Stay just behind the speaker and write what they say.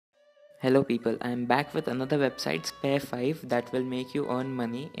Hello people, I am back with another website Spare5 that will make you earn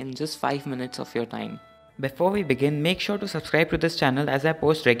money in just 5 minutes of your time. Before we begin, make sure to subscribe to this channel as I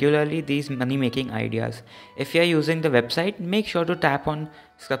post regularly these money making ideas. If you are using the website, make sure to tap on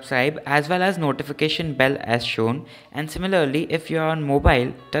subscribe as well as notification bell as shown, and similarly if you are on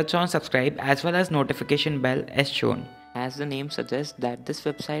mobile, touch on subscribe as well as notification bell as shown. As the name suggests that this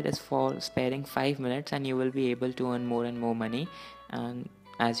website is for sparing 5 minutes and you will be able to earn more and more money. And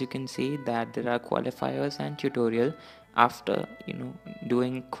as you can see that there are qualifiers and tutorial. After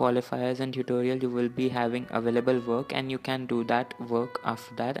doing qualifiers and tutorial, you will be having available work and you can do that work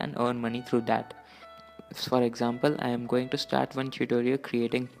after that and earn money through that. For example, I am going to start one tutorial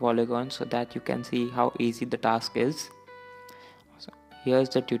creating polygons so that you can see how easy the task is. So here's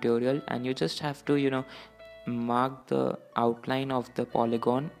the tutorial, and you just have to mark the outline of the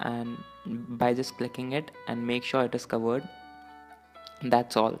polygon and by just clicking it and make sure it is covered.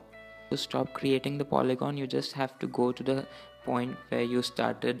 That's all. To stop creating the polygon, you just have to go to the point where you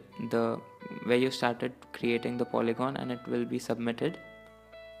started creating the polygon and it will be submitted.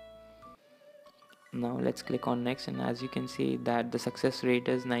 Now let's click on next, and as you can see that the success rate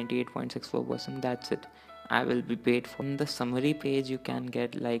is 98.64%. That's it. I will be paid for. In the summary page you can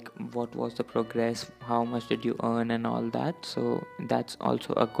get like what was the progress, how much did you earn and all that, so that's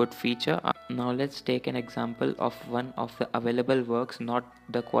also a good feature. Now let's take an example of one of the available works, not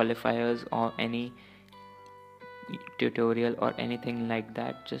the qualifiers or any tutorial or anything like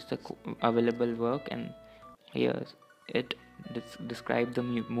that, just the available work. And here's it describe the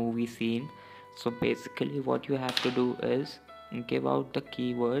movie scene. So basically what you have to do is give out the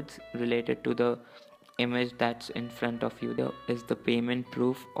keywords related to the image that's in front of you. There is the payment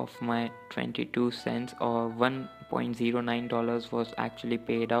proof of my 22 cents or $1.09 was actually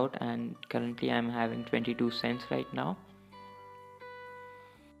paid out, and currently I'm having 22 cents right now.